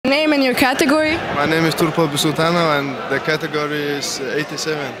Name and your category? My name is Turpal and the category is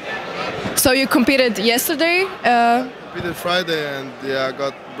 87. So you competed yesterday? Competed Friday and yeah, I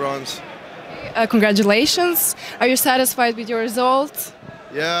got bronze. Congratulations. Are you satisfied with your result?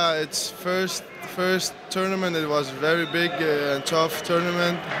 Yeah, it's first tournament. It was very big and tough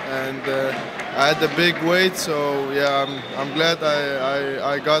tournament, and I had a big weight. So yeah, I'm glad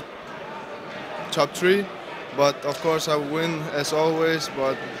I got top 3. But of course I win as always.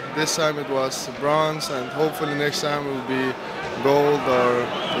 But this time it was bronze, and hopefully next time it will be gold or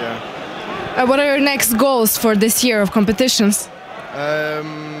yeah. What are your next goals for this year of competitions?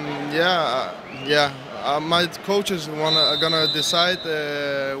 My coaches are gonna decide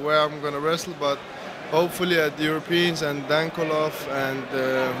where I'm gonna wrestle, but hopefully at the Europeans and Dankolov, and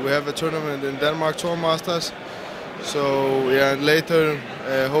we have a tournament in Denmark, Tour Masters. So yeah, and later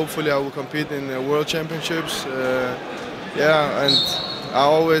hopefully I will compete in World Championships. And I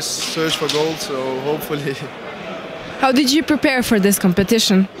always search for gold, so hopefully. How did you prepare for this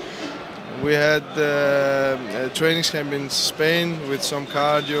competition? We had a training camp in Spain with some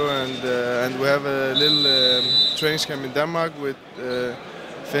cardio, and we have a little training camp in Denmark with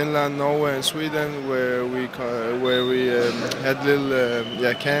Finland, Norway, and Sweden, where we had a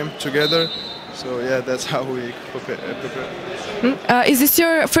little camp together. So yeah, that's how we prepare. Is this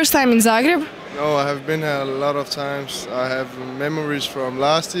your first time in Zagreb? No, I have been here a lot of times. I have memories from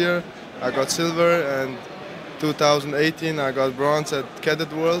last year. I got silver, and 2018 I got bronze at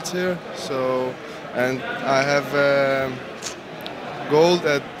Cadet Worlds here. So, and I have gold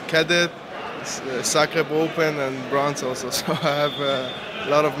at Cadet, Zagreb Open, and bronze also. So I have a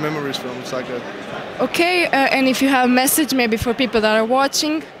lot of memories from Zagreb. Okay, and if you have a message maybe for people that are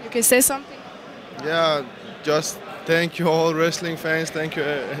watching, you can say something. Yeah, just thank you all wrestling fans. Thank you,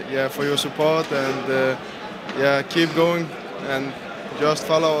 for your support, and keep going and just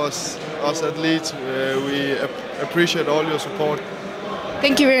follow us athletes. We appreciate all your support.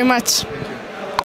 Thank you very much.